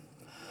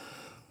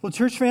Well,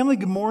 church family,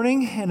 good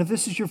morning. And if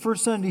this is your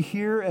first Sunday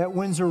here at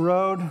Windsor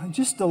Road, I'm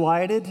just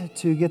delighted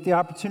to get the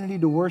opportunity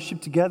to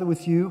worship together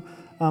with you.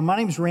 My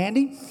name's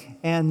Randy,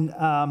 and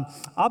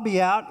I'll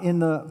be out in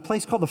the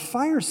place called the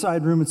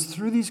Fireside Room. It's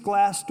through these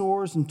glass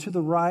doors and to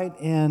the right.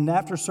 And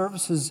after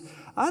services,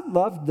 I'd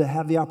love to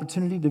have the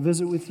opportunity to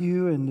visit with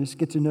you and just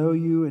get to know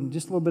you and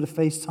just a little bit of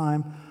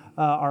FaceTime.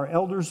 Our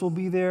elders will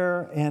be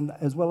there, and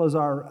as well as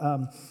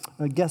our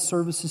guest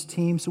services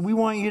team. So we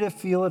want you to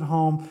feel at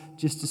home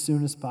just as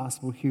soon as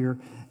possible here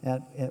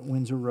at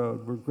Windsor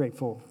Road. We're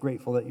grateful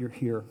that you're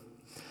here.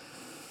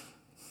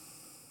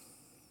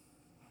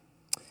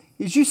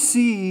 As you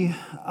see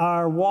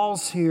our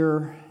walls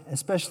here,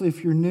 especially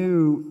if you're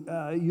new,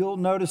 you'll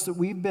notice that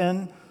we've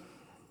been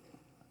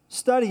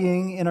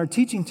studying in our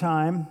teaching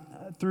time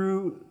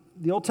through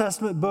the Old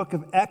Testament book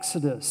of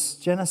Exodus,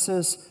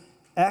 Genesis,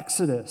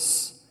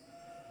 Exodus.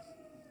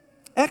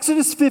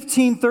 Exodus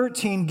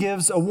 15:13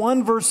 gives a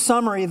one-verse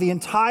summary of the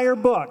entire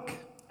book.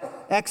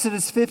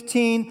 Exodus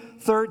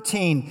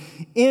 15:13.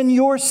 In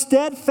your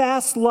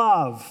steadfast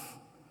love,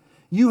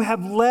 you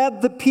have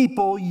led the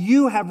people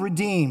you have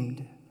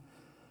redeemed.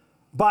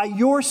 By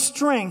your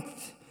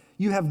strength,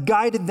 you have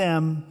guided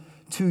them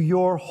to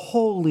your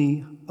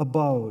holy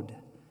abode.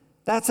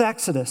 That's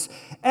Exodus.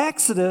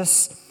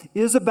 Exodus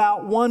is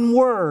about one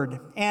word,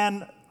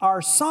 and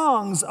our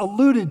songs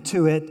alluded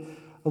to it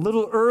a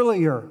little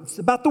earlier. It's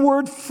about the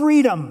word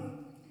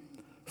freedom.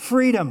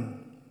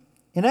 Freedom.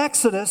 In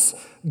Exodus,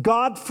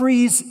 God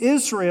frees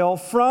Israel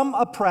from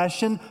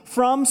oppression,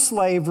 from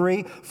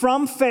slavery,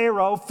 from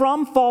Pharaoh,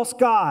 from false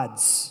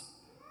gods.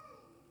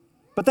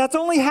 But that's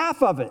only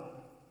half of it.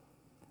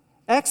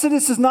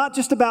 Exodus is not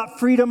just about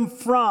freedom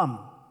from,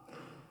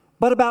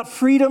 but about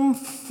freedom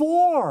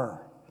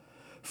for.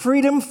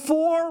 Freedom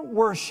for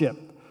worship.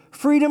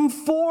 Freedom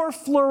for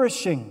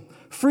flourishing.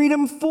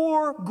 Freedom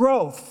for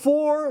growth,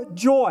 for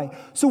joy.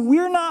 So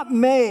we're not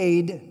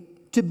made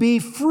to be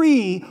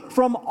free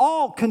from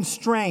all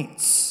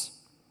constraints,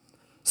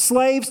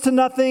 slaves to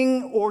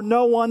nothing or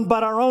no one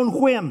but our own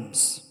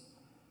whims.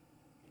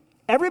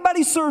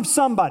 Everybody serves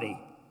somebody.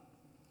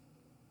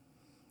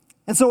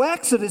 And so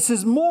Exodus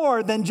is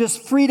more than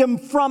just freedom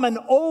from an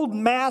old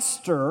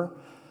master,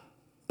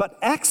 but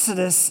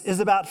Exodus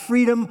is about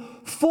freedom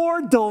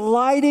for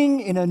delighting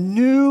in a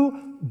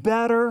new,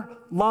 better,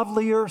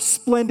 lovelier,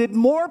 splendid,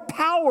 more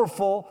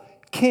powerful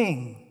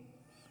king.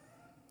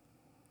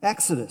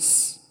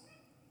 Exodus.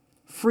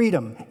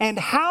 Freedom. And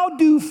how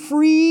do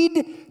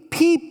freed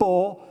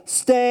people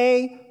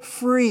stay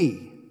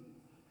free?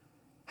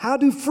 How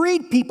do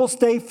freed people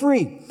stay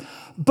free?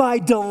 By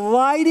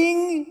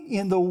delighting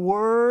in the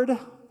word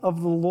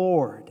of the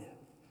Lord.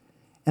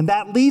 And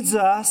that leads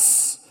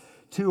us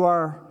to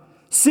our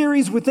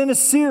series within a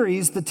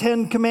series, the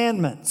Ten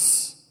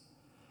Commandments.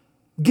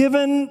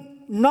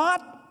 Given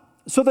not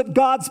so that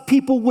God's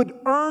people would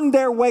earn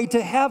their way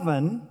to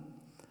heaven,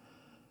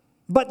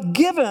 but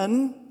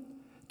given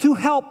to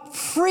help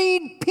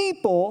freed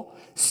people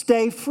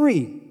stay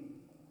free.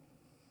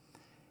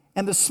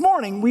 And this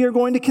morning we are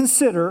going to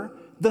consider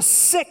the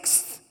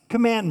sixth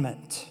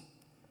commandment.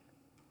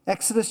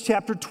 Exodus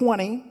chapter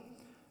 20,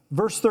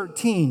 verse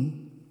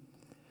 13.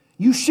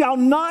 You shall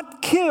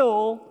not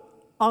kill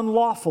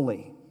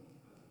unlawfully.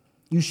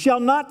 You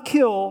shall not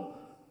kill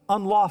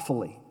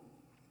unlawfully.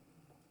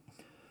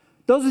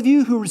 Those of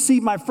you who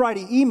received my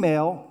Friday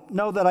email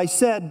know that I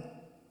said,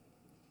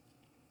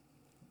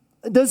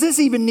 does this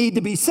even need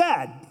to be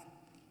said?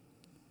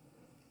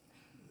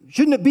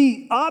 Shouldn't it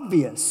be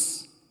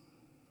obvious?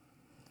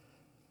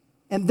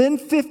 And then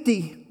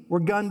 50 were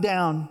gunned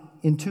down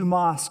in two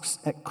mosques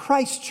at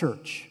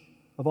Christchurch,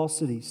 of all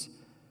cities,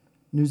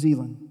 New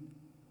Zealand.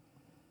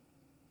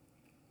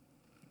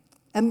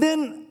 And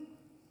then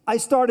I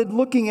started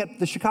looking at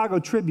the Chicago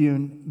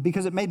Tribune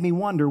because it made me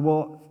wonder,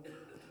 well,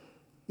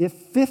 if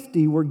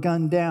 50 were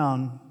gunned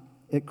down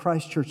at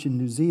Christchurch in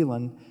New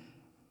Zealand,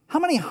 how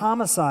many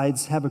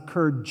homicides have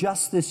occurred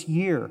just this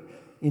year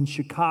in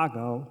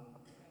Chicago?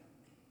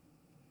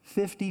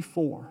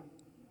 54.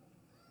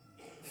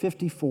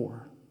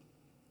 54.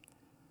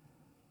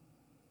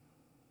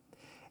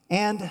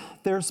 And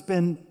there's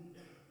been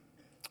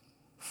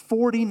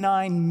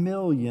 49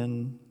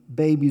 million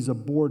babies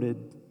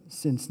aborted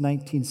since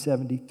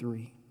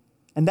 1973.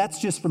 And that's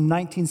just from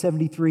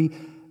 1973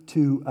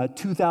 to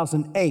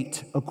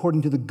 2008,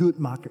 according to the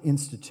Guttmacher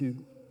Institute.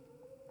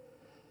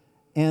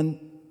 And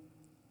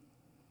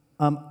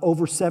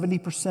over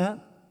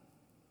 70%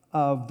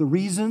 of the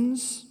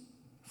reasons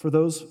for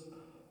those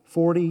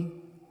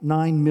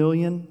 49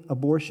 million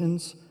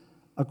abortions,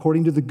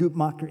 according to the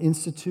Guttmacher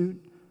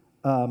Institute,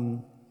 I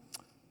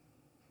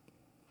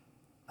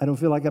don't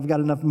feel like I've got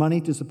enough money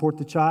to support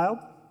the child.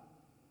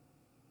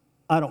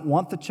 I don't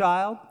want the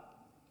child.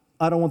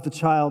 I don't want the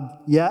child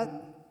yet.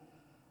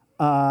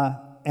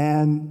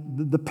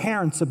 And the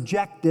parents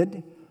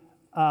objected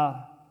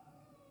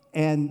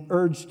and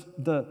urged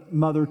the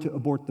mother to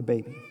abort the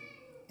baby.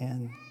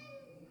 And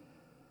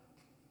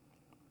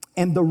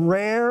the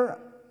rare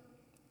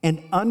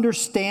and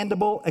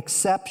understandable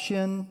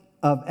exception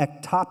of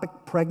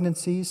ectopic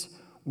pregnancies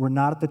were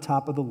not at the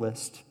top of the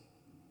list.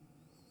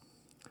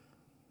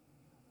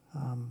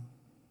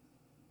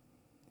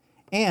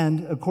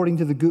 And according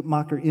to the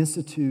Guttmacher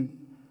Institute,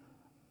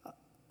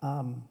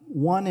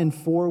 1 in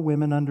 4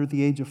 women under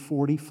the age of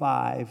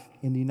 45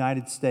 in the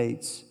United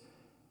States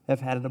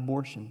have had an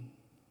abortion.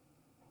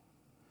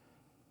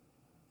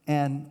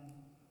 And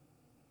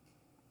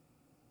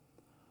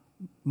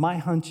my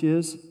hunch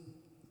is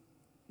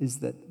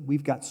that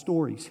we've got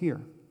stories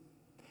here.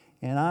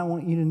 And I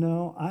want you to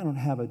know I don't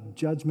have a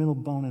judgmental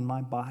bone in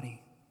my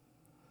body.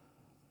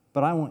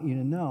 But I want you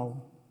to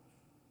know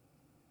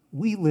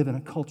we live in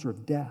a culture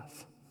of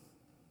death.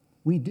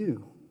 We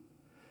do.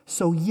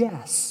 So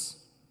yes,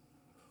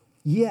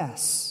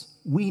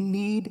 we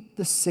need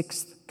the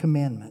 6th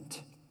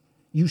commandment.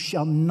 You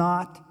shall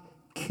not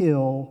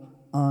kill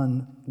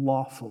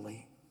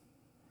unlawfully.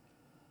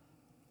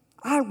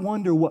 I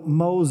wonder what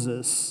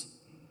Moses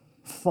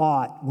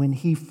thought when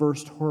he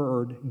first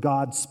heard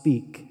God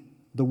speak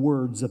the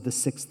words of the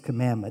 6th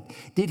commandment.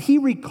 Did he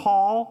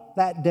recall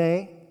that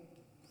day?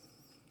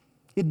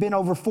 It'd been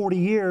over 40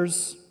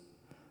 years,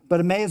 but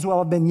it may as well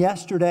have been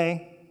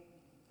yesterday.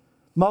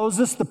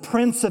 Moses, the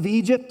prince of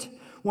Egypt,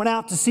 went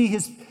out to see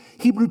his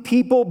Hebrew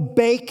people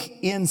bake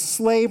in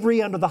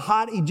slavery under the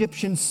hot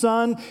Egyptian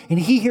sun, and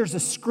he hears a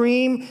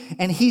scream,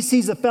 and he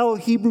sees a fellow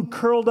Hebrew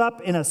curled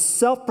up in a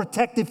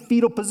self-protective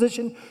fetal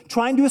position,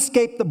 trying to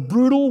escape the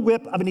brutal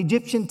whip of an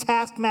Egyptian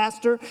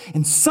taskmaster,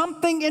 and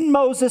something in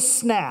Moses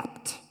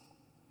snapped.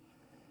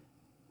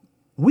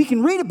 We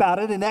can read about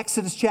it in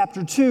Exodus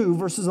chapter 2,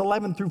 verses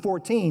 11 through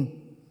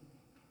 14.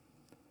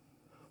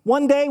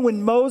 One day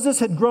when Moses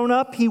had grown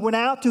up, he went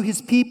out to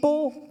his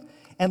people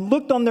and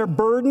looked on their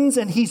burdens,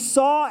 and he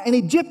saw an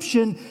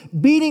Egyptian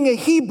beating a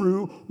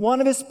Hebrew,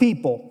 one of his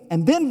people.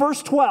 And then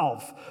verse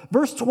 12.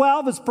 Verse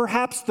 12 is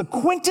perhaps the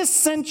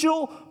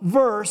quintessential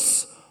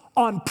verse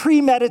on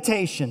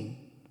premeditation.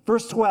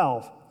 Verse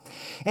 12.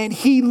 And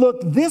he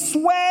looked this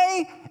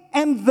way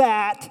and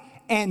that,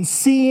 and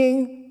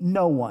seeing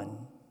no one,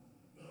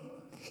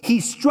 he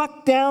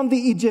struck down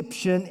the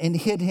Egyptian and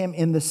hid him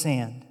in the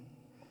sand.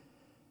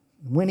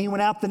 When he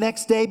went out the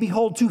next day,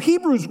 behold, 2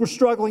 Hebrews were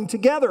struggling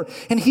together.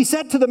 And he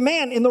said to the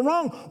man in the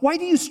wrong, why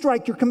do you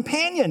strike your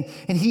companion?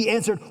 And he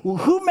answered, well,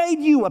 who made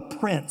you a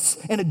prince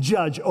and a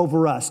judge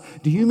over us?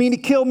 Do you mean to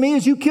kill me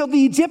as you killed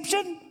the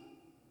Egyptian?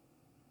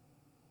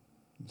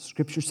 The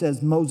scripture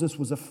says Moses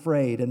was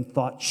afraid and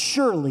thought,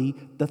 surely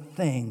the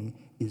thing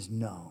is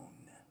known.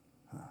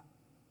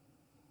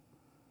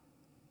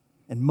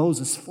 And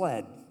Moses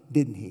fled,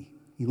 didn't he?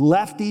 He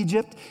left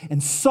Egypt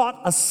and sought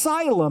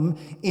asylum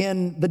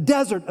in the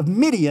desert of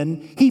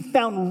Midian. He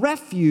found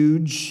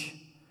refuge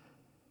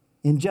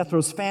in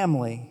Jethro's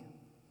family.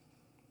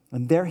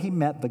 And there he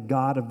met the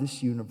God of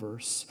this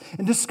universe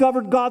and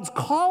discovered God's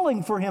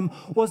calling for him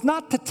was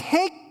not to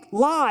take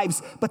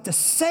lives, but to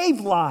save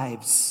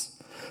lives.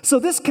 So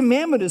this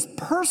commandment is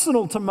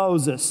personal to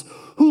Moses,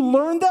 who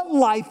learned that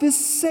life is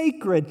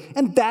sacred.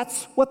 And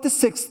that's what the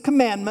 6th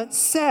commandment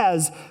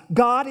says.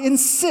 God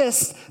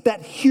insists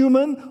that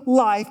human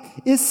life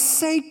is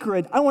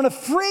sacred. I want to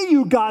free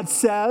you, God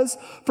says,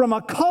 from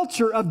a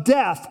culture of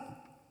death.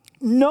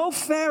 No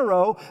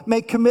Pharaoh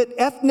may commit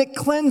ethnic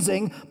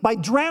cleansing by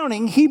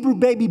drowning Hebrew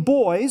baby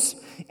boys,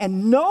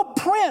 and no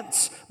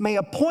prince may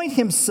appoint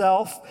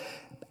himself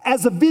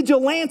as a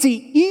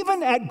vigilante,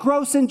 even at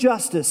gross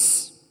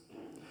injustice.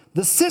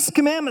 The 6th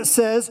commandment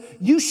says,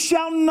 you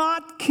shall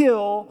not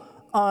kill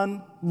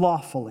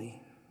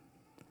unlawfully.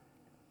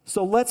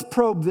 So let's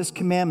probe this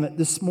commandment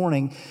this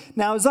morning.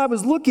 Now, as I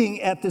was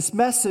looking at this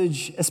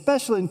message,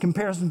 especially in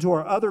comparison to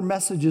our other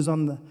messages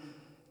on the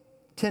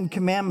 10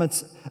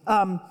 Commandments,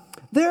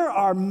 there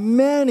are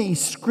many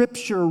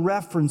scripture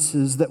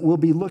references that we'll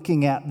be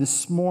looking at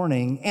this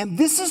morning. And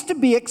this is to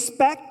be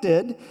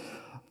expected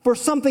for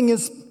something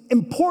as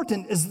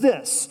important as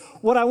this.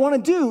 What I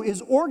want to do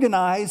is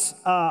organize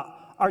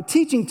our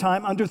teaching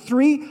time under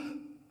 3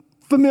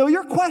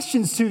 familiar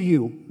questions to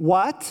you.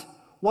 What?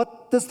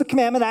 What does the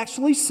commandment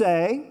actually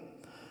say?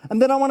 And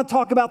then I want to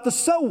talk about the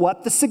so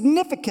what, the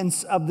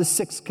significance of the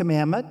 6th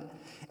commandment.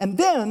 And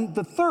then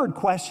the third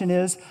question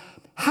is,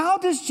 how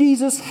does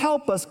Jesus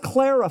help us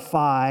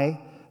clarify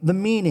the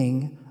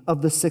meaning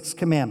of the 6th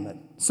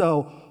commandment?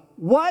 So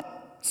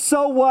what,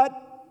 so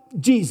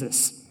what,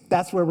 Jesus.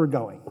 That's where we're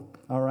going,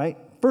 all right?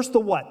 First, the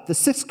what, the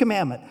 6th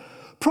commandment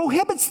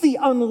prohibits the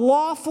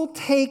unlawful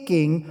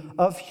taking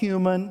of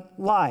human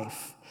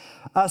life.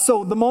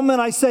 So the moment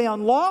I say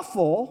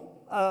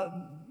unlawful,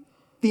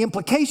 the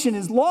implication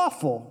is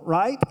lawful,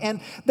 right?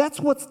 And that's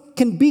what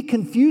can be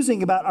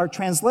confusing about our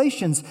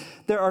translations.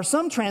 There are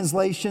some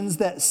translations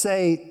that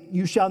say,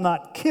 you shall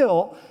not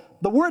kill.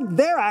 The word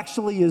there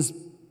actually is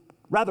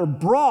rather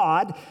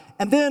broad.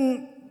 And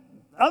then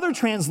other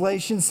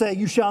translations say,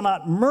 you shall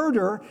not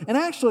murder. And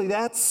actually,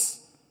 that's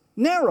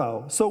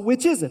narrow. So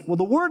which is it? Well,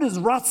 the word is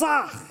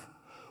ratzach,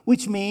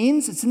 which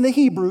means, it's in the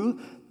Hebrew,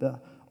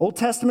 the Old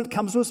Testament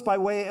comes to us by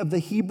way of the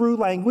Hebrew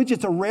language.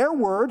 It's a rare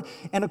word,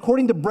 and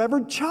according to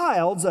Brevard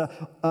Childs,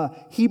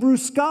 a Hebrew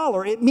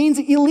scholar, it means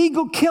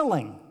illegal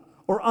killing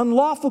or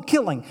unlawful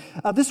killing.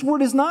 This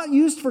word is not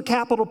used for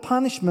capital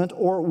punishment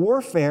or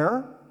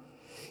warfare.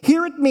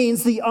 Here it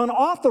means the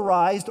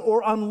unauthorized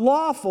or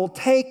unlawful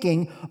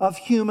taking of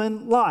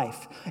human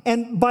life.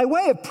 And by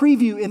way of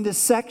preview in this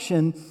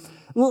section,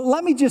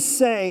 let me just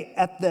say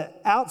at the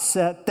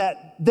outset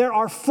that there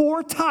are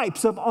 4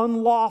 types of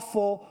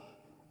unlawful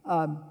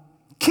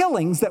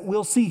killings that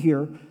we'll see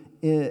here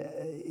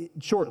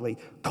shortly.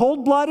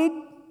 Cold-blooded,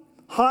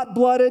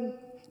 hot-blooded,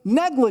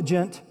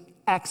 negligent,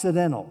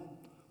 accidental.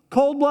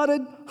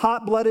 Cold-blooded,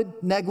 hot-blooded,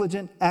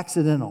 negligent,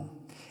 accidental.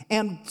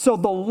 And so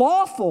the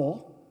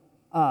lawful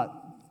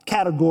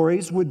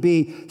categories would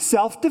be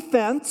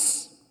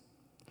self-defense,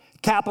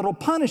 capital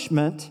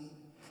punishment,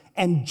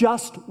 and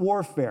just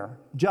warfare.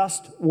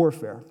 Just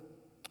warfare.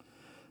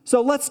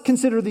 So let's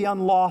consider the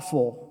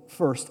unlawful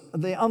first.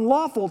 The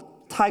unlawful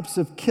types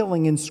of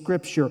killing in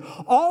Scripture.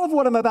 All of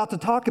what I'm about to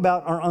talk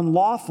about are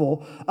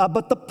unlawful,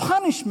 but the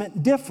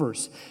punishment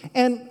differs.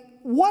 And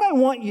what I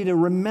want you to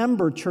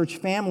remember, church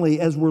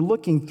family, as we're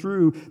looking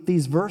through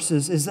these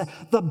verses is that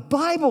the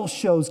Bible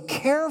shows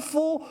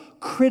careful,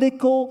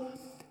 critical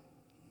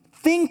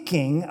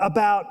thinking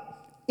about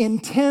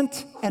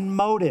intent and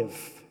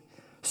motive.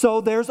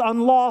 So there's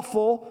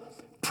unlawful,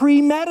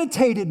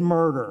 premeditated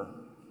murder.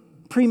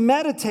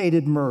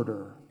 Premeditated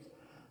murder.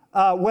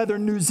 Whether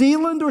New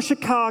Zealand or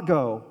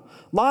Chicago,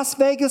 Las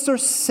Vegas or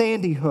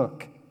Sandy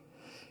Hook.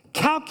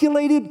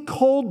 Calculated,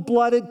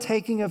 cold-blooded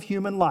taking of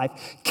human life.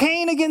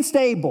 Cain against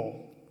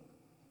Abel.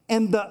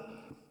 And the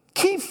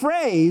key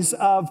phrase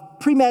of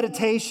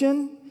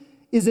premeditation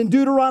is in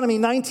Deuteronomy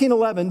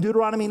 19:11.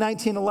 Deuteronomy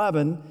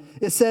 19:11,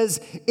 it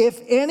says,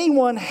 if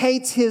anyone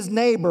hates his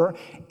neighbor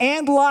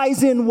and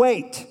lies in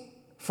wait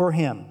for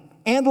him,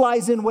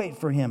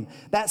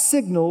 that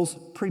signals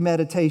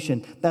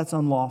premeditation. That's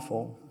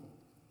unlawful.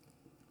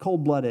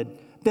 Cold-blooded.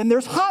 Then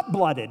there's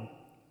hot-blooded.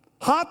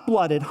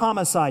 Hot-blooded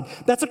homicide.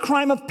 That's a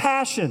crime of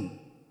passion.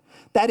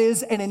 That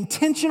is an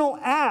intentional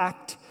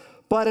act,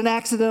 but an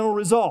accidental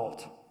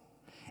result.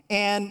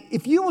 And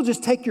if you will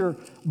just take your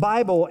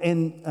Bible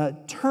and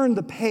turn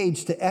the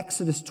page to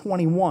Exodus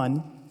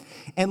 21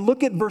 and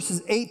look at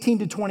verses 18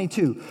 to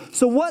 22.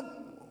 So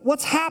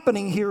what's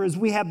happening here is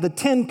we have the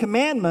 10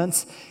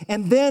 commandments,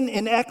 and then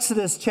in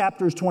Exodus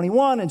chapters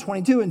 21 and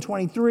 22 and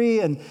 23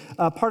 and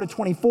part of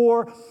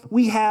 24,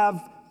 we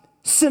have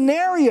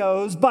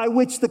scenarios by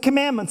which the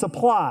commandments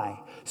apply.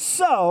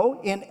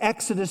 So in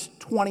Exodus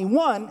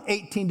 21,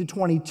 18 to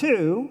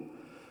 22,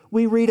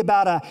 we read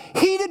about a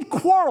heated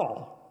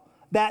quarrel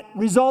that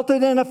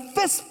resulted in a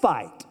fist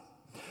fight.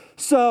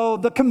 So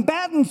the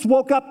combatants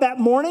woke up that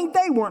morning.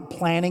 They weren't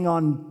planning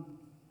on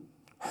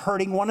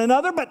hurting one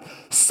another, but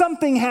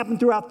something happened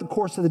throughout the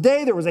course of the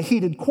day. There was a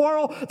heated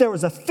quarrel. There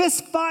was a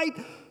fist fight.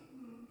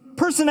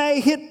 Person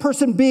A hit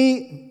person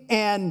B,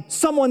 and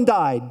someone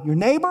died. Your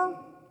neighbor,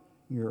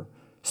 your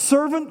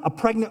servant, a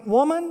pregnant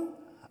woman,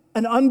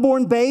 an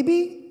unborn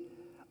baby.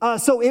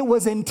 So it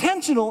was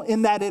intentional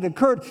in that it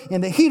occurred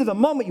in the heat of the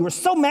moment. You were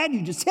so mad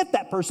you just hit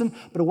that person,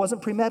 but it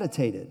wasn't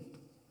premeditated.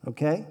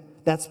 Okay?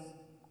 That's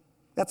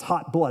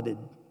hot-blooded.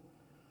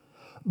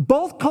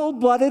 Both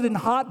cold-blooded and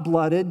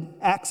hot-blooded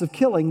acts of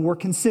killing were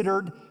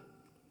considered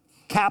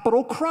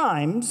capital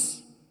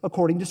crimes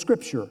according to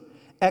Scripture.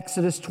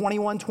 Exodus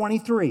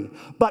 21:23.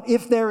 But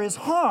if there is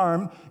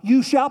harm,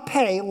 you shall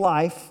pay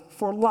life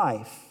for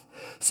life.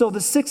 So the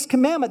 6th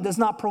commandment does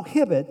not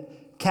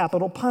prohibit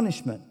capital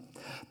punishment.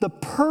 The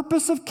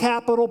purpose of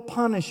capital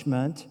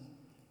punishment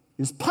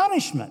is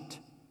punishment,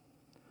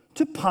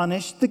 to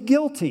punish the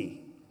guilty.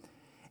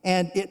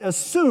 And it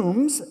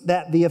assumes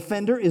that the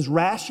offender is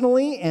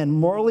rationally and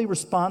morally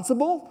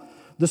responsible.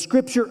 The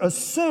Scripture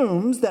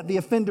assumes that the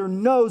offender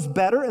knows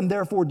better and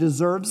therefore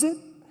deserves it.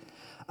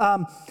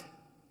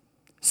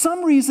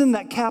 Some reason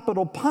that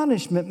capital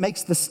punishment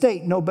makes the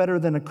state no better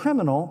than a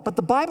criminal, but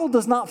the Bible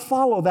does not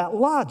follow that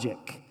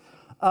logic.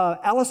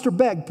 Alistair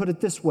Begg put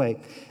it this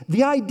way: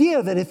 the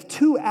idea that if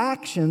 2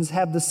 actions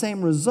have the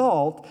same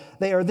result,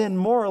 they are then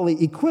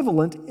morally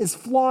equivalent is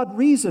flawed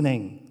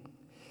reasoning.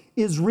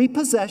 Is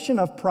repossession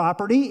of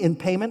property in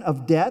payment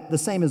of debt the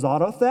same as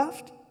auto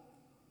theft?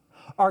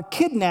 Are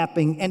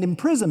kidnapping and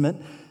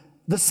imprisonment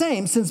the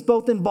same, since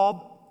both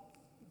involve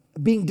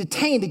being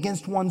detained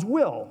against one's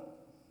will?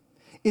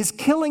 Is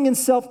killing in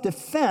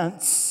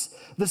self-defense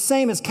the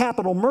same as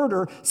capital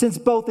murder, since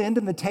both end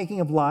in the taking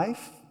of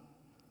life?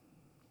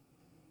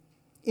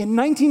 In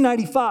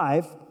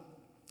 1995,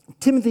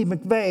 Timothy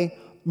McVeigh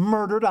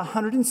murdered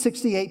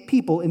 168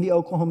 people in the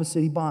Oklahoma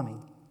City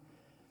bombing.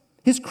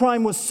 His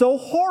crime was so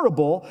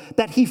horrible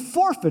that he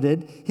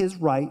forfeited his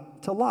right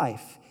to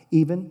life,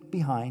 even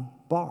behind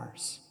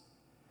bars.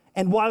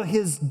 And while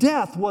his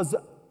death was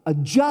a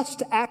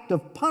just act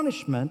of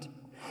punishment,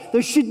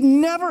 there should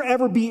never,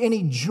 ever be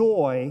any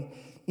joy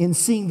in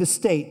seeing the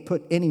state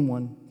put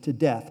anyone to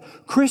death.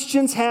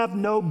 Christians have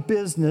no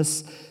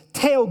business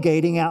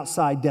tailgating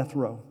outside death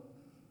row.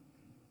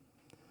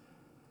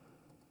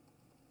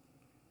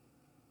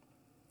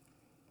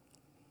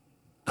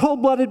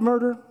 cold-blooded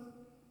murder,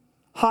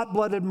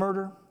 hot-blooded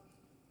murder.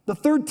 The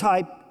third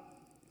type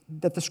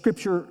that the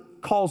Scripture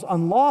calls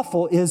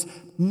unlawful is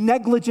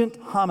negligent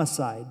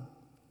homicide.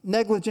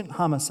 Negligent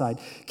homicide.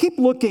 Keep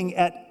looking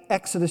at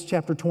Exodus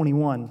chapter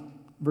 21,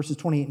 verses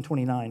 28 and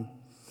 29.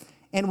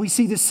 And we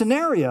see this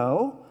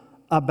scenario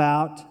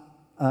about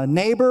a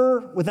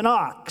neighbor with an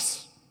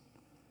ox.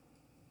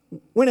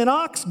 When an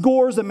ox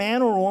gores a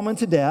man or a woman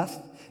to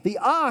death, the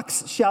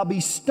ox shall be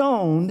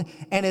stoned,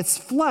 and its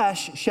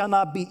flesh shall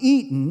not be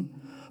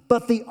eaten,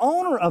 but the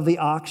owner of the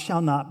ox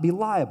shall not be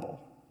liable.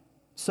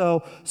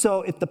 So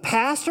if the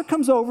pastor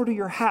comes over to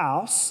your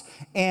house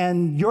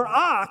and your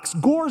ox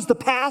gores the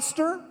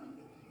pastor,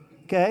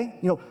 okay,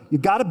 you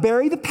got to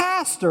bury the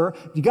pastor,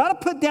 you got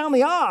to put down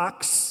the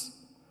ox,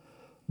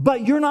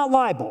 but you're not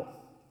liable.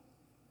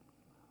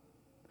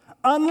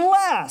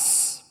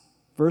 Unless,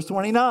 verse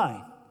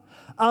 29,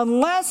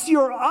 unless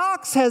your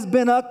ox has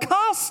been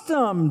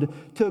accustomed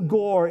to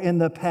gore in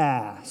the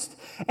past,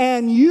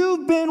 and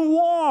you've been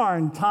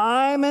warned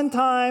time and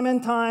time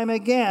and time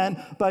again,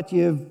 but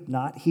you've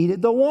not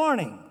heeded the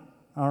warning,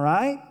 all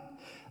right?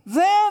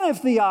 Then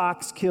if the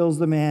ox kills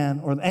the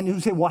man, and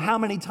you say, well, how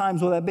many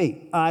times will that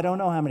be? I don't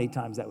know how many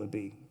times that would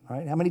be, all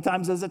right? How many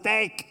times does it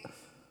take?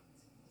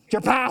 It's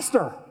your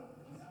pastor.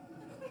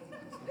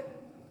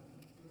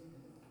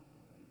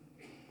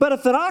 But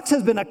if an ox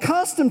has been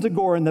accustomed to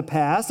gore in the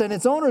past, and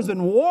its owner has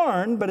been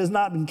warned but has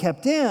not been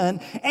kept in,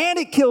 and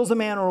it kills a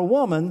man or a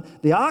woman,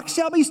 the ox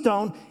shall be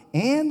stoned,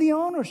 and the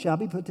owner shall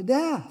be put to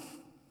death.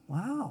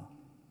 Wow.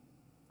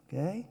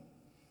 Okay.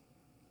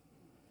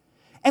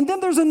 And then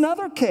there's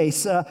another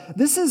case.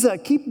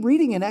 Keep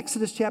reading in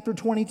Exodus chapter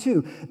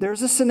 22.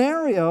 There's a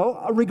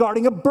scenario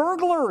regarding a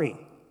burglary.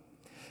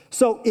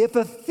 So if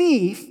a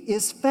thief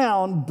is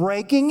found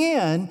breaking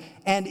in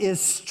and is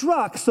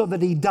struck so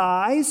that he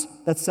dies,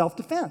 that's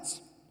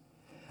self-defense.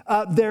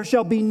 There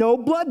shall be no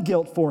blood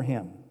guilt for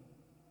him.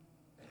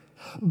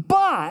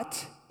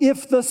 But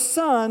if the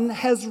sun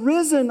has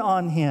risen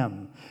on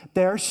him,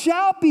 there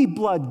shall be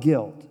blood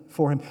guilt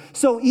for him.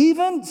 So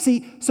even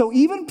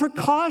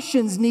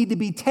precautions need to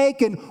be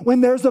taken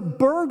when there's a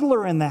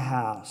burglar in the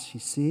house, you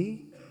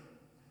see?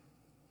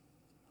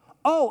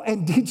 Oh,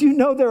 and did you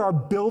know there are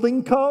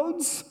building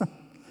codes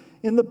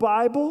in the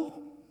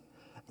Bible?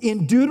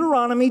 In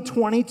Deuteronomy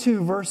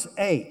 22, verse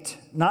 8,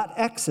 not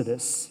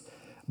Exodus,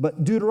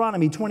 but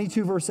Deuteronomy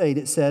 22, verse 8,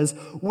 it says,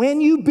 when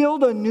you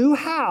build a new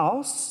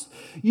house,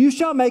 you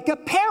shall make a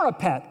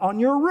parapet on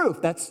your roof.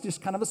 That's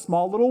just kind of a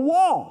small little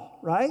wall,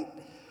 right?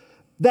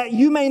 That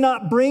you may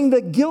not bring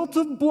the guilt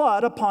of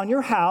blood upon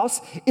your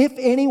house if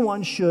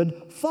anyone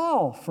should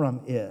fall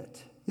from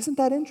it. Isn't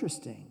that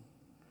interesting?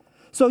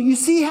 So you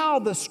see how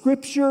the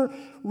Scripture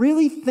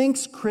really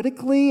thinks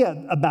critically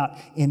about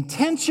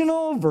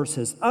intentional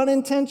versus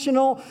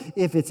unintentional.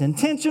 If it's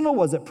intentional,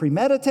 was it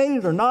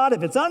premeditated or not?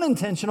 If it's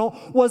unintentional,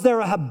 was there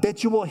a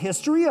habitual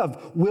history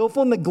of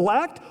willful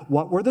neglect?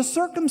 What were the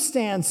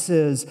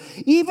circumstances?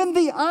 Even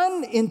the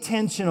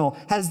unintentional,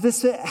 has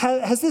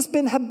this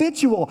been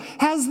habitual?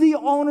 Has the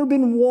owner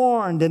been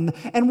warned?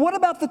 And what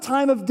about the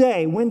time of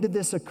day? When did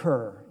this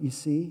occur? You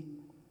see?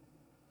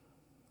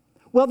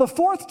 Well, the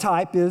fourth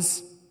type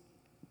is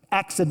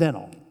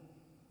accidental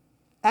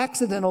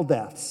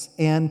deaths.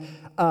 And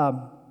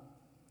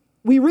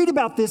we read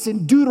about this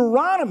in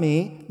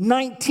Deuteronomy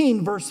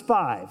 19, verse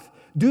 5.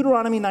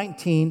 Deuteronomy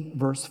 19,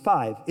 verse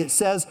 5. It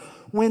says,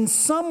 when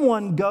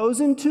someone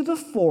goes into the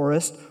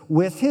forest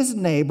with his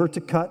neighbor to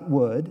cut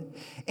wood,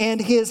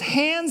 and his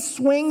hand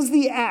swings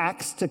the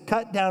axe to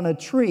cut down a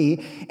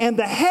tree, and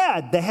the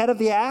head of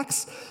the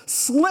axe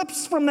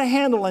slips from the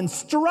handle and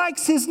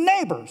strikes his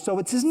neighbor. So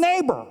it's his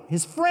neighbor,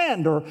 his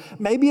friend, or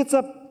maybe it's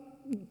a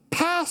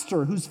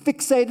pastor who's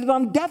fixated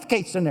on death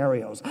case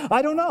scenarios.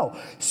 I don't know.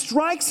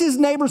 Strikes his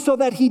neighbor so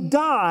that he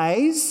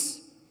dies.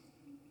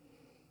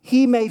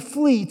 He may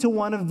flee to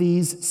one of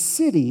these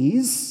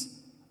cities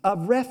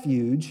of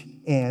refuge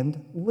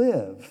and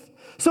live.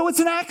 So it's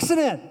an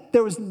accident.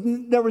 There was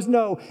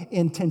no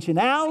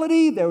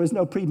intentionality. There was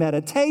no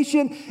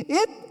premeditation.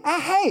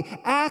 Hey,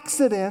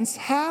 accidents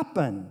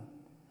happen.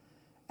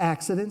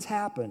 Accidents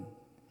happen.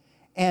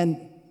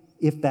 And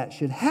if that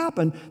should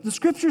happen, the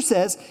Scripture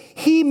says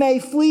he may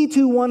flee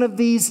to one of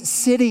these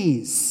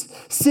cities.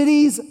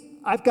 Cities,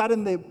 I've got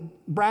in the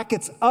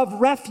brackets, of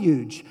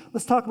refuge.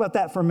 Let's talk about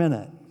that for a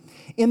minute.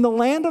 In the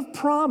land of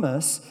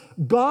promise,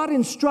 God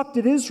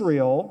instructed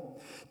Israel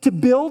to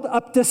build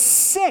up to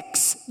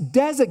 6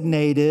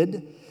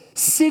 designated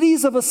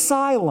cities of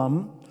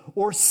asylum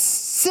or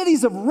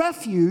cities of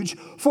refuge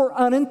for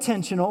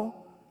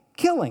unintentional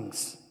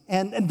killings.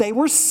 And they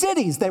were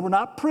cities, they were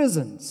not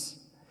prisons.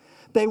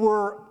 They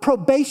were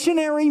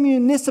probationary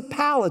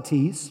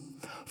municipalities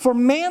for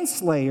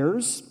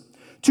manslayers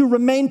to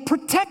remain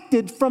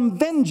protected from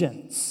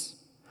vengeance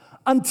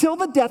until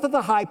the death of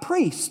the high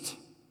priest.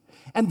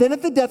 And then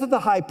at the death of the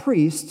high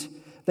priest,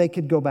 they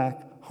could go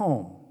back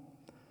home.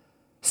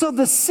 So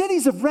the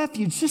cities of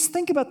refuge, just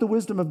think about the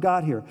wisdom of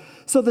God here.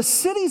 So the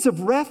cities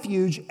of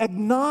refuge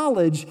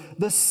acknowledge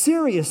the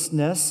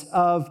seriousness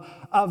of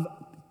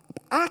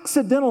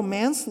accidental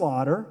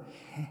manslaughter,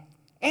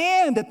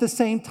 and at the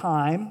same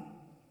time,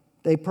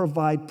 they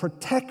provide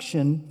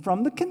protection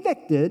from the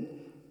convicted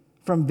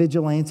from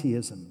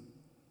vigilantism.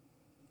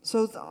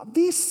 So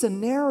these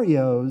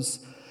scenarios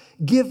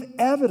give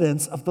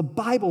evidence of the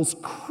Bible's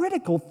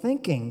critical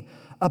thinking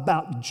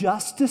about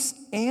justice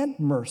and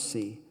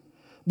mercy,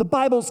 the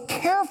Bible's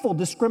careful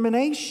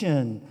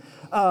discrimination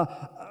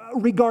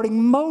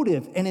regarding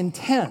motive and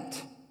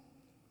intent.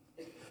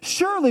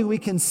 Surely we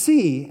can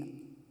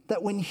see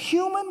that when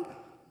humans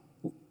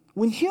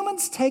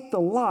take the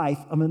life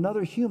of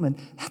another human,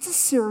 that's a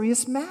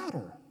serious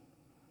matter.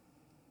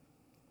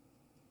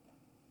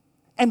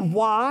 And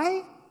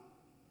why?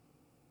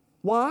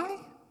 Why?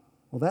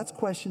 Well, that's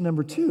question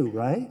number 2,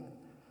 right?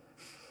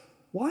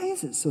 Why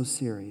is it so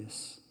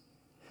serious?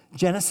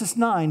 Genesis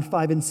 9,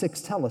 5 and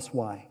 6 tell us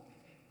why.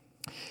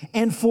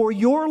 And for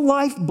your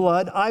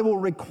lifeblood I will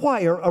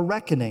require a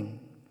reckoning.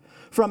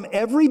 From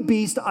every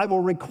beast I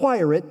will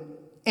require it,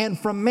 and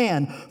from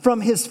man.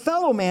 From his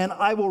fellow man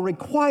I will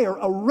require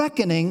a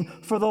reckoning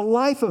for the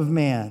life of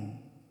man.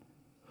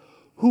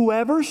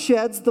 Whoever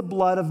sheds the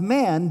blood of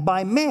man,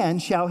 by man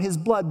shall his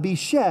blood be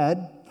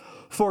shed,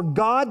 for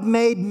God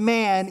made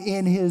man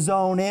in his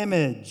own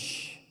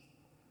image.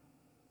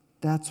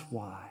 That's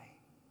why.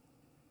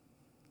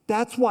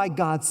 That's why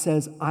God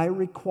says, I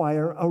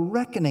require a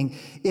reckoning.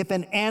 If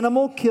an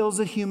animal kills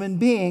a human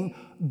being,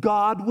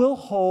 God will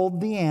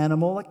hold the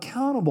animal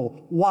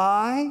accountable.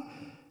 Why?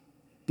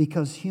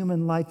 Because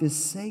human life is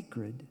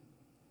sacred.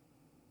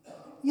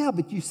 Yeah,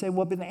 but you say,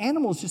 well, but an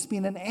animal is just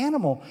being an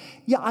animal.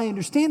 Yeah, I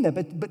understand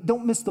that, but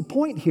don't miss the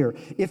point here.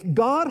 If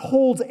God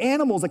holds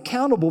animals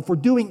accountable for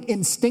doing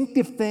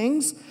instinctive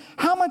things,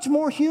 how much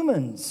more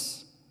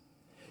humans?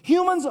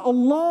 Humans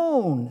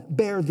alone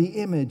bear the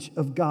image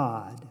of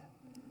God.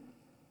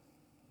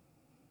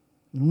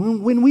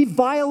 When we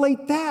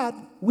violate that,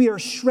 we are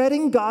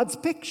shredding God's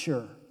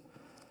picture.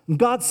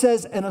 God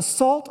says, an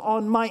assault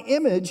on my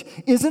image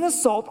is an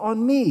assault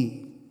on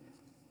me.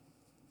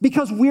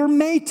 Because we're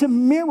made to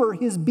mirror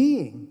his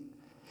being.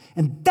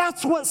 And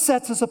that's what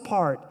sets us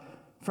apart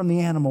from the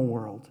animal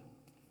world.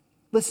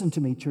 Listen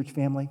to me, church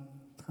family.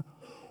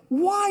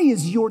 Why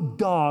is your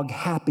dog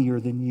happier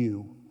than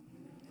you?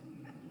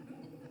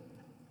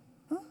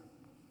 Huh?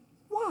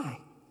 Why?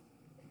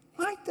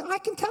 I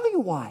can tell you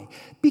why.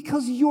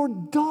 Because your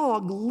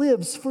dog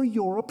lives for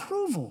your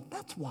approval.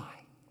 That's why.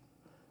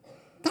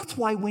 That's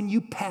why when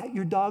you pat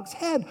your dog's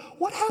head,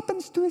 what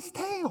happens to his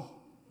tail?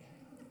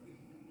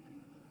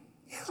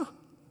 Yeah.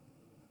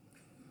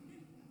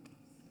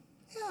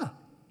 Yeah.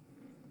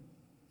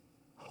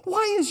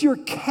 Why is your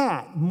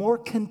cat more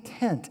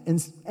content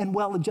and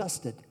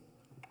well-adjusted?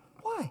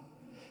 Why?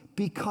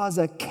 Because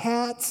a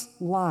cat's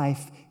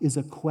life is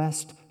a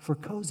quest for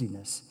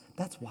coziness.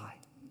 That's why.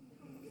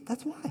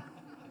 That's why.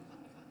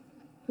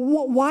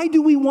 Why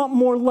do we want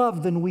more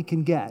love than we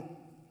can get?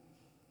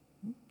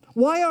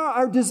 Why are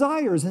our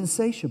desires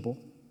insatiable?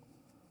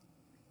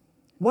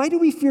 Why do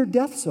we fear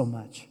death so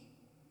much?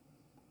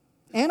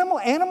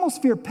 Animals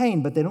fear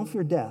pain, but they don't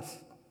fear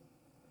death.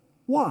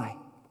 Why?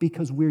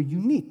 Because we're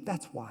unique.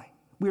 That's why.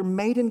 We're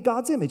made in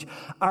God's image.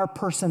 Our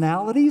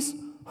personalities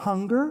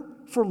hunger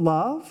for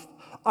love.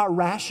 Our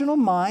rational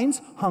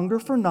minds hunger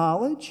for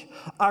knowledge.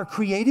 Our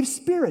creative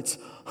spirits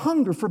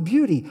hunger for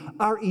beauty.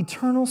 Our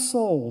eternal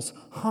souls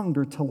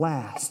hunger to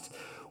last.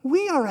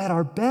 We are at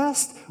our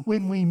best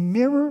when we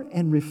mirror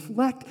and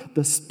reflect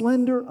the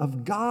splendor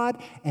of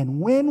God. And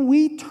when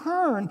we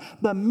turn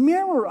the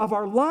mirror of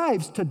our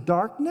lives to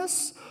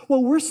darkness,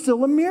 well, we're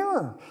still a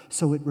mirror,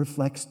 so it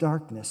reflects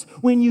darkness.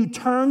 When you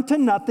turn to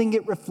nothing,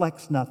 it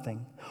reflects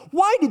nothing.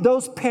 Why did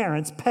those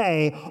parents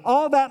pay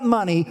all that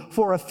money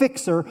for a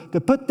fixer to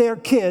put their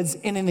kids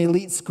in an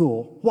elite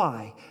school?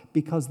 Why?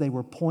 Because they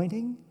were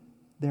pointing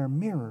their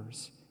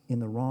mirrors in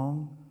the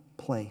wrong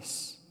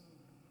place.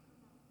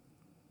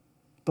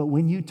 But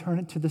when you turn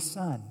it to the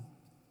sun,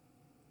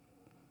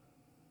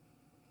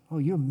 oh,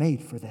 you're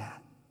made for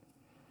that.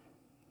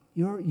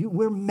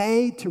 We're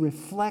made to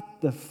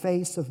reflect the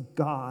face of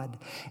God.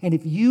 And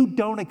if you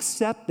don't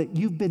accept that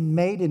you've been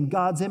made in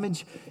God's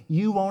image,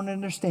 you won't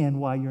understand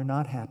why you're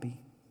not happy.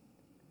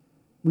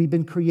 We've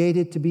been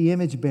created to be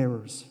image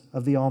bearers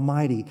of the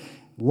Almighty.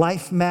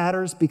 Life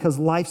matters because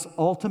life's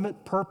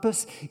ultimate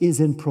purpose is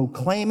in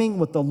proclaiming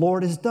what the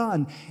Lord has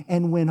done.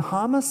 And when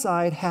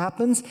homicide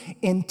happens,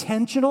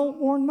 intentional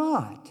or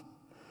not,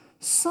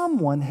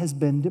 someone has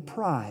been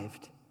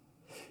deprived.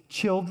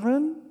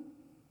 Children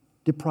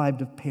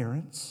deprived of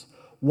parents,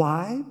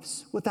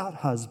 wives without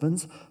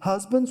husbands,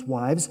 husbands,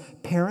 wives,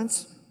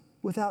 parents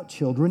without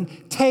children.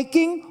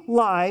 Taking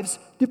lives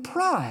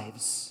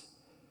deprives.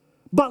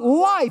 But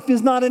life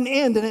is not an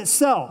end in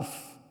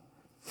itself.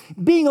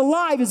 Being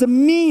alive is a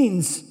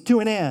means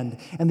to an end.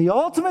 And the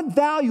ultimate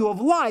value of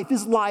life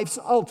is life's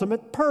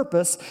ultimate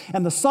purpose.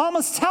 And the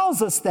psalmist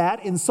tells us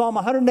that in Psalm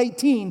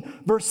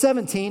 118, verse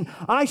 17,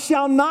 I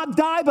shall not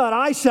die, but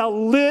I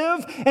shall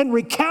live and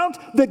recount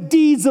the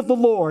deeds of the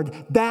Lord.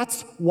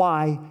 That's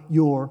why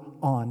you're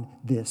on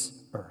this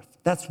earth.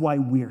 That's why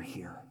we're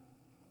here.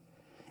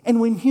 And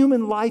when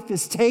human life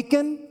is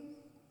taken,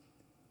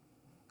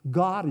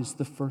 God is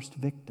the first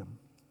victim.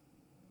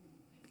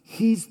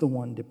 He's the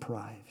one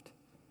deprived,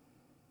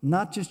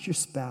 not just your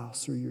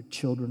spouse or your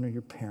children or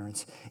your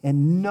parents.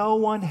 And no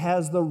one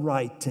has the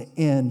right to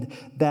end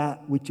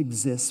that which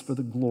exists for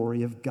the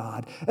glory of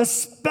God,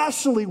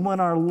 especially when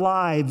our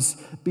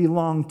lives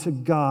belong to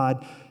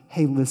God.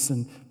 Hey,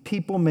 listen,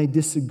 people may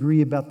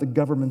disagree about the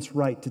government's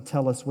right to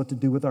tell us what to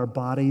do with our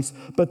bodies,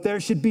 but there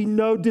should be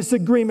no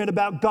disagreement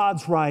about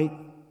God's right.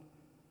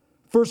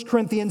 1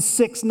 Corinthians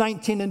 6,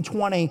 19 and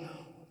 20.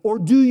 Or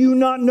do you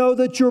not know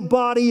that your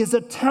body is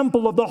a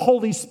temple of the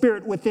Holy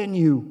Spirit within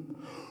you,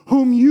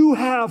 whom you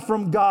have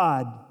from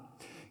God?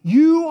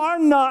 You are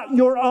not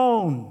your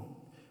own,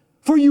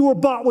 for you were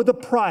bought with a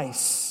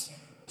price.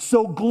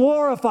 So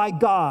glorify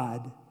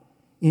God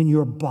in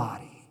your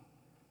body.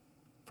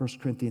 1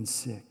 Corinthians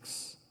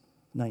 6,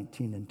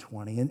 19 and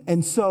 20.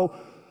 And so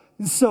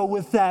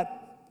with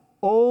that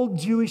old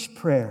Jewish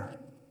prayer,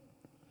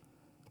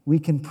 we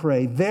can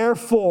pray,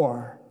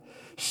 therefore,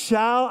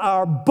 shall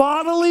our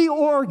bodily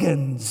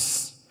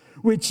organs,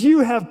 which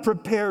you have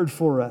prepared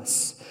for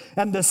us,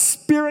 and the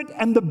spirit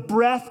and the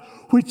breath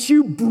which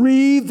you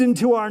breathed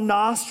into our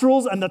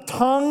nostrils, and the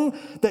tongue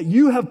that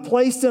you have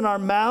placed in our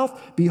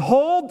mouth,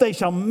 behold, they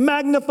shall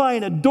magnify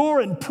and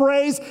adore and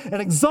praise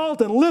and exalt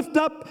and lift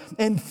up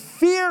and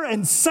fear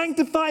and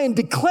sanctify and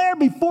declare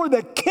before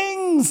the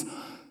King,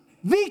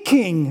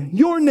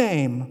 your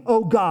name,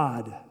 O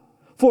God.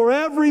 For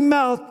every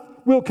mouth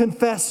will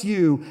confess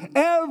you,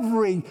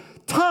 every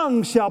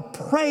tongue shall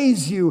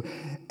praise you.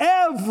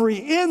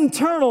 Every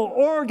internal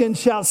organ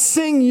shall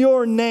sing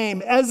your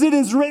name. As it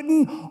is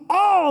written,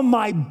 all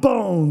my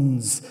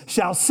bones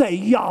shall say,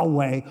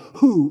 Yahweh,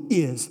 who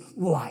is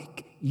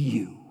like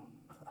you.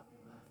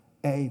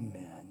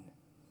 Amen.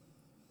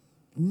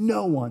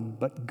 No one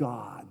but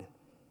God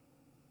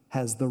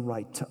has the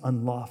right to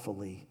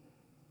unlawfully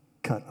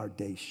cut our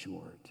days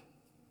short.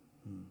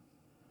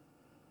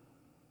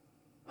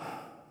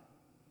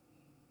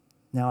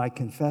 Now I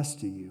confess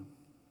to you,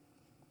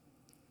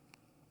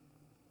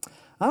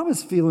 I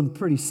was feeling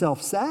pretty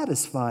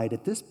self-satisfied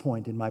at this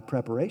point in my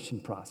preparation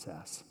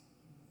process.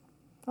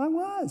 I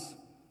was.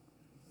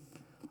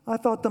 I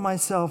thought to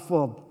myself,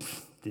 well,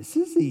 this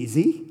is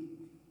easy.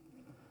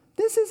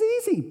 This is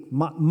easy.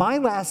 My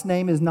last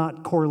name is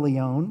not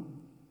Corleone.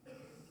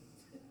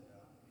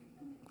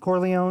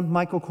 Corleone,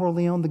 Michael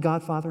Corleone, the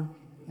Godfather.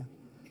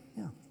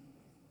 Yeah.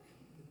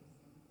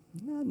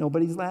 No,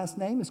 nobody's last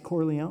name is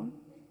Corleone.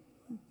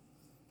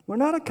 We're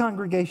not a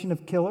congregation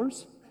of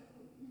killers.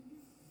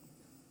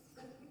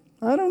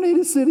 I don't need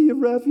a city of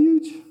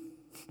refuge.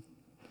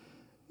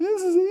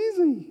 This is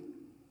easy.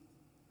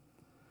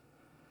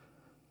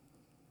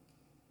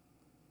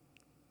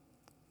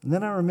 And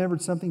then I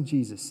remembered something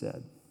Jesus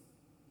said.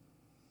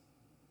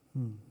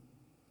 Do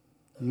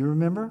you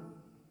remember?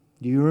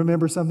 Do you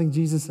remember something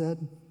Jesus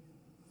said?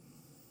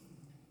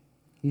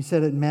 He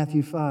said it in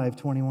Matthew 5,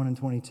 21 and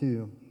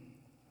 22.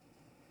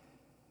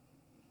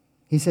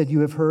 He said, you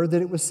have heard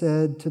that it was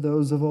said to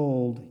those of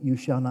old, you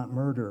shall not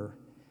murder,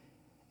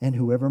 and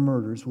whoever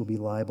murders will be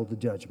liable to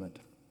judgment.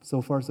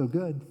 So far, so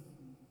good.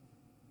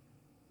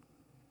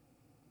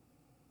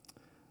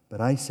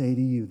 But I say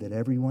to you that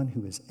everyone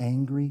who is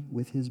angry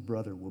with his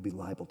brother will be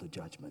liable to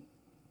judgment.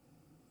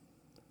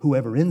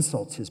 Whoever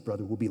insults his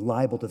brother will be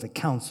liable to the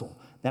council.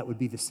 That would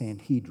be the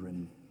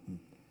Sanhedrin.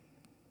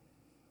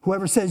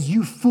 Whoever says,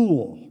 you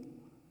fool,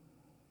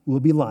 will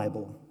be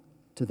liable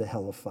to the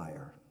hell of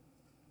fire.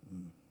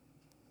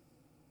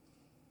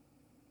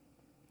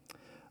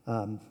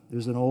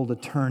 There's an old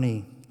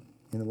attorney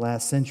in the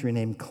last century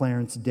named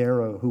Clarence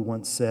Darrow who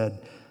once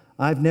said,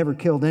 I've never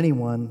killed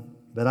anyone,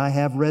 but I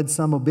have read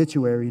some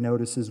obituary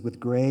notices with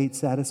great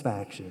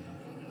satisfaction.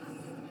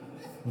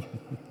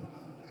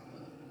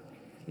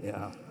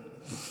 Yeah.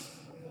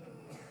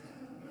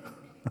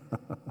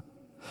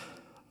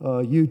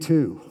 You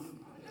too.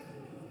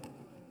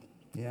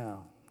 Yeah.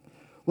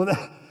 Well,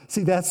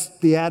 that's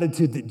the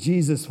attitude that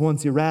Jesus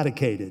once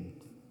eradicated.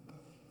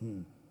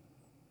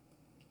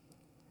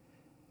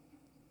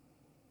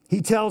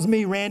 He tells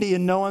me, Randy,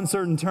 in no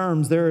uncertain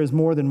terms, there is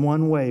more than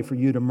one way for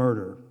you to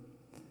murder.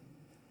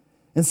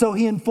 And so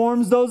he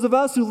informs those of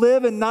us who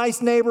live in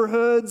nice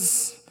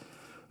neighborhoods,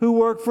 who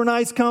work for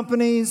nice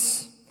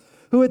companies,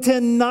 who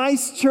attend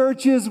nice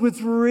churches with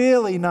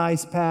really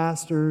nice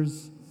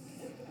pastors,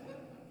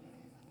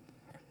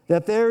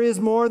 that there is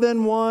more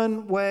than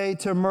one way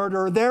to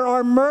murder. There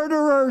are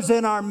murderers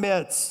in our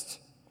midst.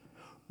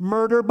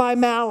 Murder by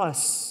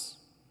malice.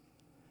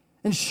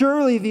 And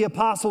surely the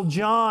Apostle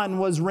John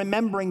was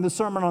remembering the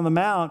Sermon on the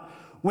Mount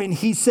when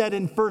he said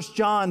in 1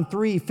 John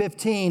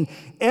 3:15,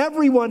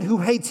 everyone who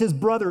hates his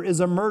brother is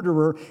a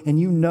murderer, and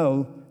you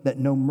know that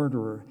no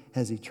murderer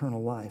has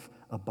eternal life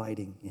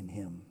abiding in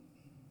him.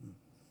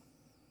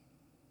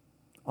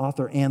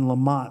 Author Anne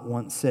Lamott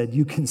once said,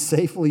 you can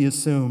safely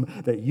assume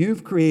that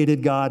you've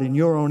created God in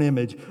your own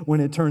image when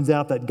it turns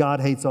out that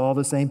God hates all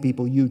the same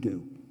people you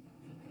do.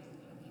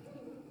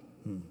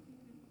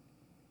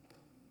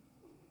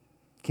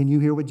 Can you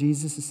hear what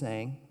Jesus is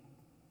saying?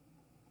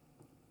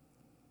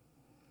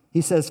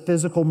 He says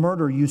physical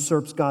murder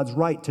usurps God's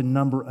right to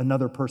number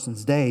another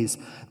person's days.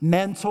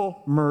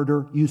 Mental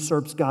murder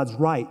usurps God's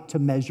right to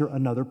measure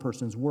another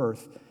person's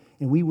worth.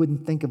 And we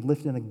wouldn't think of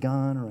lifting a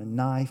gun or a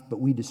knife, but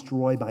we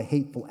destroy by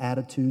hateful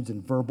attitudes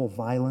and verbal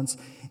violence.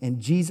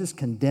 And Jesus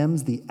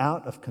condemns the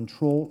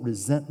out-of-control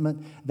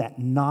resentment that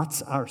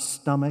knots our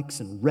stomachs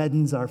and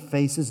reddens our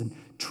faces and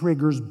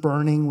triggers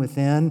burning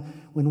within.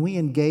 When we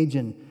engage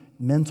in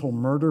mental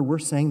murder, we're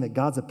saying that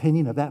God's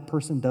opinion of that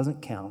person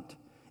doesn't count.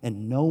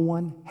 And no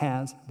one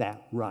has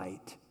that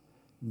right.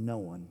 No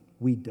one.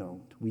 We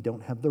don't. We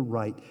don't have the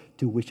right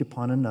to wish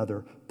upon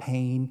another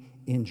pain,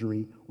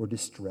 injury, or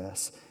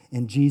distress.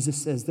 And Jesus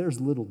says there's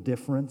little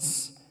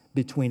difference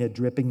between a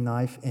dripping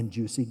knife and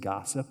juicy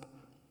gossip,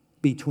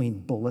 between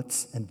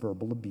bullets and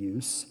verbal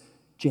abuse.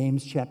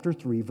 James chapter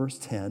 3, verse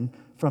 10,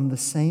 from the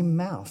same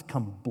mouth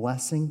come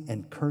blessing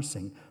and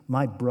cursing.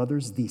 My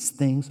brothers, these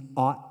things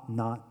ought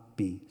not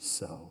be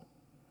so.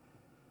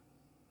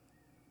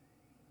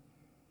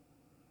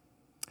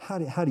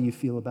 How do you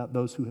feel about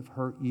those who have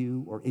hurt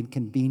you or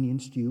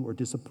inconvenienced you or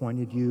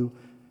disappointed you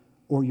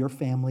or your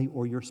family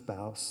or your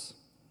spouse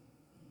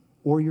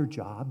or your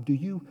job? Do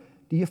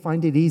you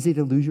find it easy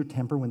to lose your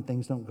temper when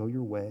things don't go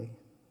your way?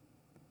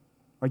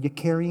 Are you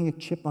carrying a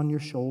chip on your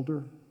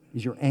shoulder?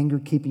 Is your anger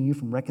keeping you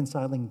from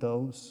reconciling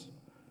those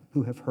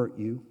who have hurt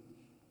you?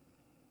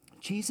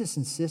 Jesus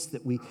insists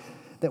that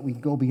we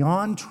go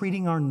beyond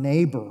treating our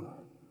neighbor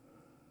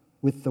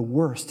with the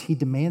worst. He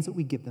demands that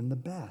we give them the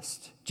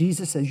best.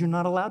 Jesus says you're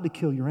not allowed to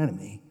kill your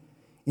enemy.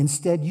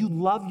 Instead, you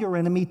love your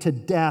enemy to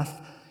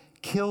death.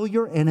 Kill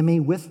your enemy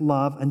with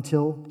love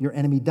until your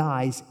enemy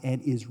dies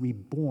and is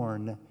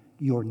reborn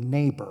your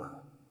neighbor.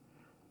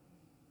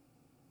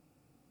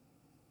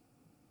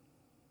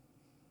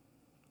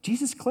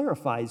 Jesus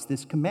clarifies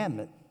this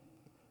commandment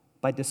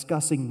by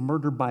discussing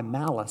murder by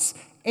malice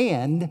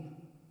and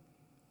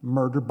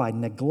murder by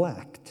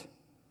neglect.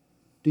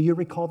 Do you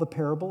recall the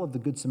parable of the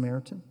Good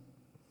Samaritan?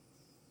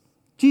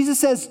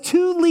 Jesus says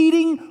two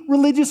leading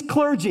religious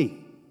clergy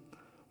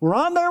were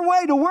on their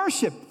way to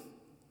worship.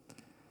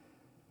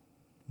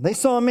 They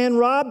saw a man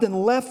robbed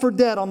and left for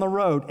dead on the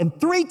road. And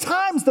 3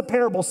 times the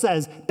parable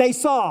says they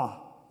saw.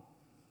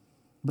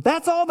 But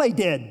that's all they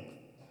did.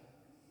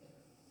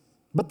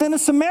 But then a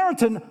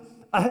Samaritan,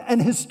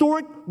 an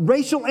historic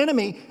racial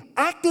enemy,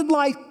 acted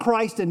like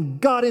Christ and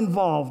got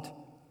involved.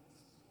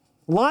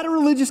 A lot of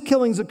religious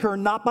killings occur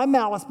not by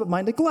malice but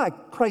by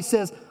neglect. Christ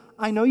says,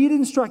 I know you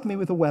didn't strike me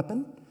with a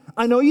weapon.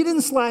 I know you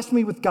didn't slash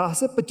me with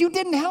gossip, but you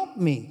didn't help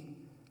me.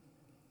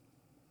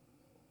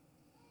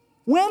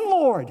 When,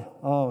 Lord?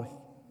 Oh,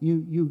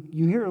 you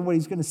hear what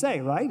he's going to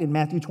say, right? In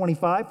Matthew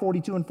 25,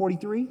 42 and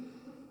 43.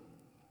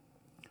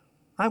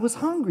 I was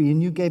hungry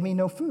and you gave me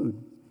no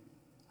food.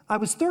 I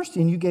was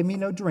thirsty and you gave me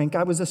no drink.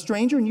 I was a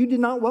stranger and you did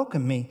not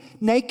welcome me.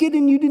 Naked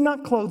and you did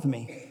not clothe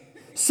me.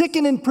 Sick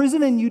and in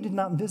prison and you did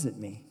not visit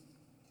me.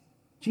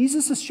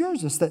 Jesus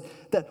assures us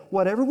that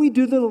whatever we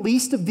do to the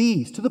least of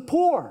these, to the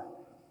poor,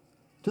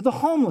 to the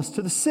homeless,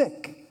 to the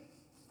sick,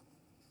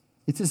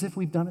 it's as if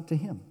we've done it to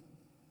him.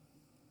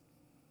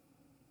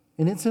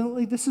 And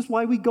incidentally, this is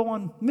why we go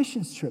on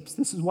missions trips.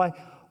 This is why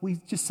we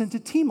just sent a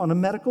team on a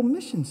medical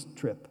missions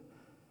trip.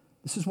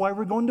 This is why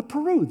we're going to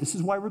Peru. This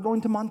is why we're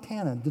going to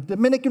Montana, the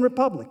Dominican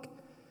Republic.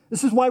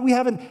 This is why we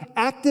have an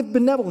active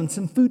benevolence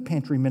and food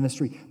pantry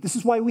ministry. This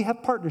is why we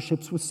have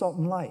partnerships with Salt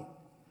and Light.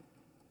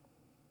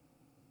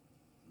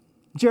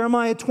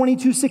 Jeremiah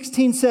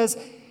 22:16 says,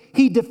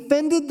 he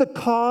defended the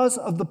cause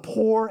of the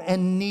poor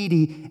and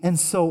needy, and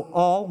so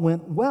all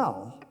went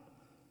well.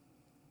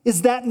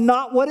 Is that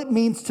not what it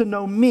means to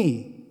know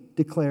me,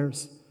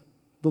 declares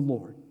the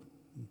Lord?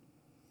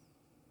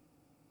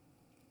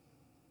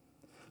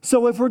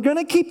 So if we're going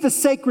to keep the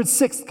sacred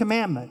 6th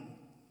commandment,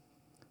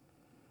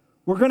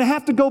 we're going to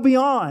have to go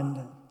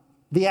beyond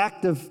the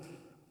act of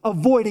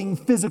avoiding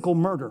physical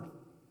murder.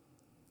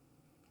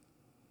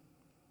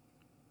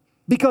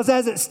 Because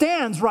as it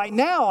stands right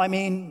now,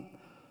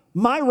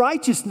 my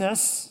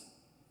righteousness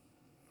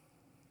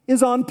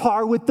is on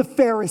par with the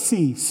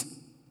Pharisees.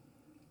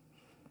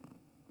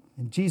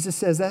 And Jesus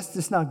says that's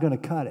just not going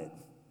to cut it.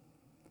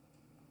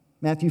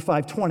 Matthew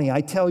 5:20,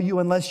 I tell you,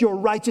 unless your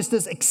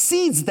righteousness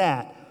exceeds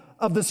that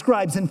of the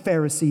scribes and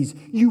Pharisees,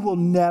 you will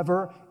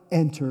never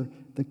enter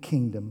the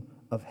kingdom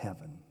of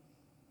heaven.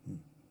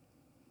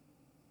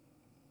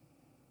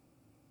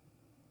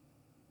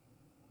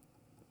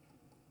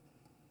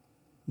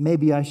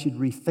 Maybe I should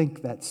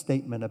rethink that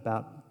statement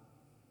about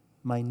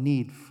my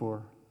need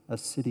for a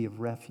city of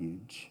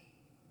refuge.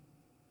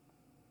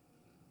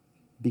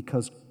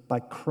 Because by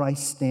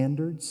Christ's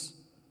standards,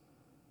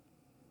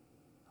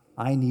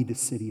 I need a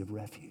city of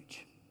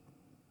refuge.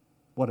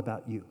 What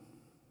about you?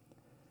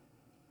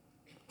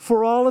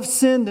 For all have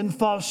sinned and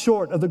fall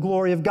short of the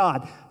glory of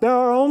God. There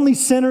are only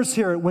sinners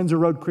here at Windsor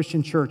Road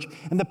Christian Church,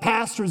 and the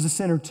pastor is a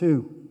sinner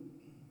too.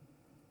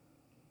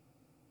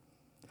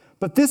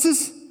 But this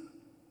is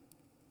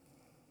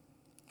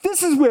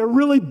where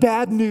really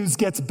bad news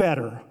gets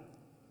better.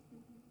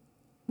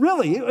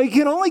 Really, it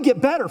can only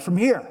get better from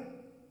here.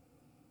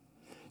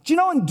 Do you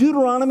know in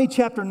Deuteronomy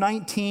chapter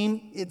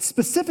 19, it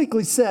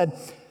specifically said,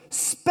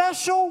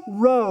 special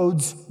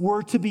roads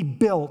were to be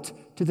built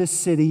to the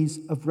cities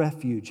of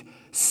refuge.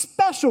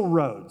 Special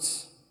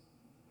roads.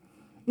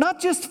 Not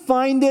just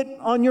find it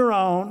on your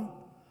own,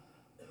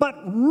 but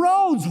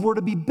roads were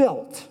to be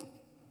built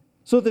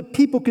so that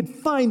people could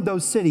find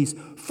those cities.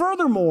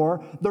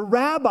 Furthermore, the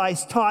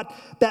rabbis taught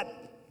that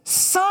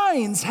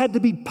signs had to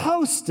be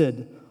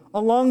posted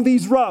along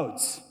these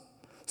roads.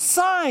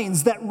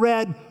 Signs that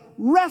read,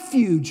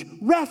 refuge,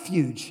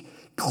 refuge,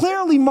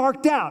 clearly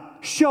marked out,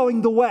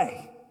 showing the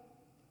way.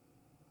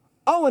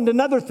 Oh, and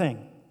another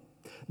thing.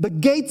 The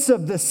gates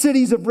of the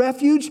cities of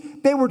refuge,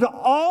 they were to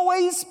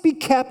always be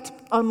kept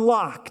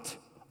unlocked.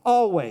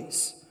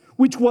 Always.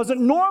 Which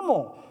wasn't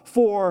normal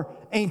for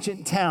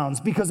ancient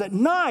towns, because at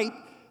night,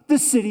 the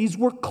cities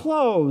were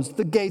closed,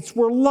 the gates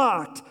were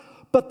locked,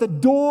 but the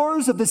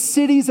doors of the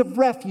cities of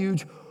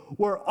refuge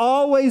were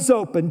always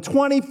open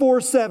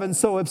 24/7.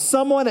 So if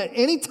someone at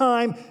any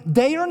time,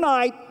 day or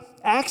night,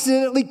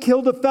 accidentally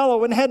killed a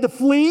fellow and had to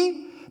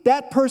flee,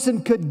 that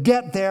person could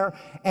get there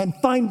and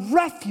find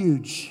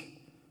refuge.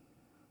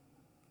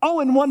 Oh,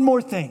 and one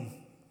more thing.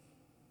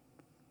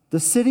 The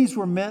cities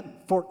were meant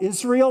for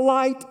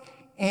Israelite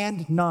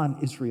and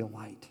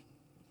non-Israelite.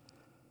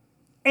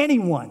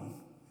 Anyone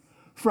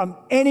from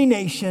any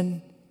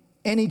nation,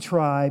 any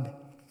tribe,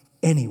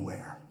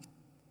 anywhere.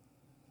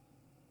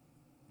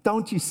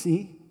 Don't you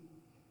see?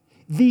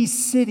 These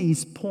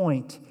cities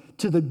point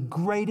to the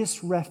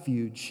greatest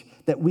refuge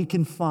that we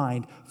can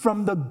find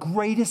from the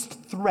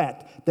greatest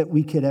threat that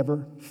we could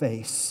ever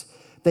face.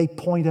 They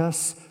point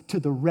us to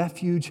the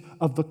refuge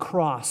of the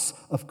cross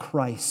of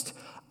Christ,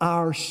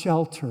 our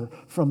shelter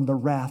from the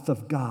wrath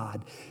of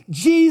God.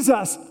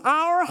 Jesus,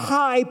 our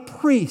high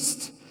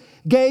priest,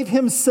 gave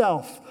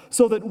himself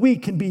so that we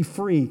can be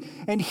free.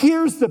 And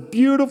here's the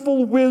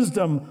beautiful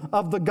wisdom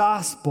of the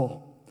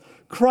gospel.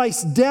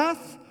 Christ's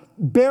death,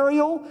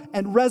 burial,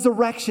 and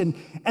resurrection,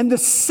 and the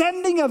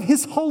sending of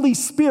his Holy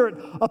Spirit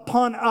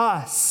upon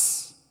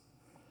us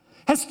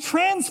has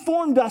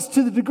transformed us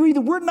to the degree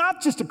that we're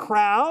not just a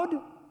crowd.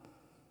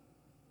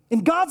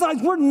 In God's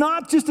eyes, we're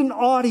not just an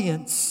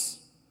audience.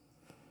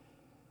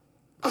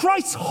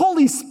 Christ's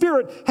Holy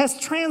Spirit has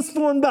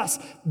transformed us,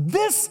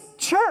 this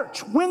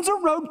church, Windsor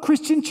Road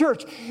Christian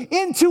Church,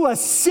 into a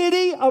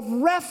city of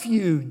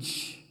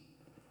refuge.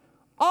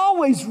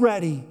 Always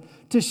ready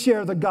to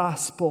share the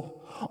gospel.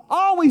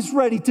 Always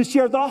ready to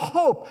share the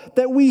hope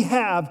that we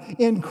have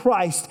in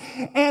Christ.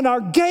 And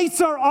our gates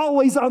are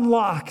always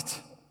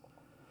unlocked.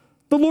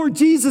 The Lord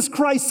Jesus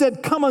Christ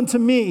said, "Come unto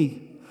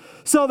me,"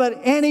 so that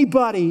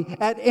anybody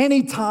at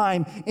any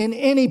time in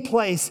any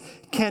place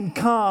can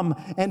come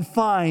and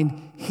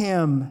find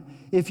him.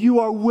 If you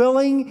are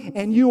willing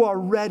and you are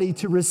ready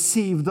to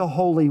receive the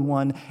Holy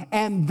One.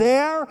 And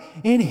there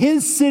in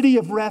his city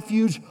of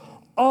refuge,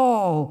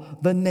 all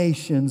the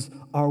nations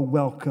are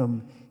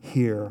welcome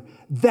here.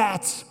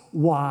 That's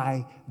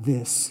why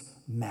this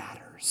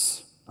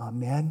matters.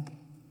 Amen.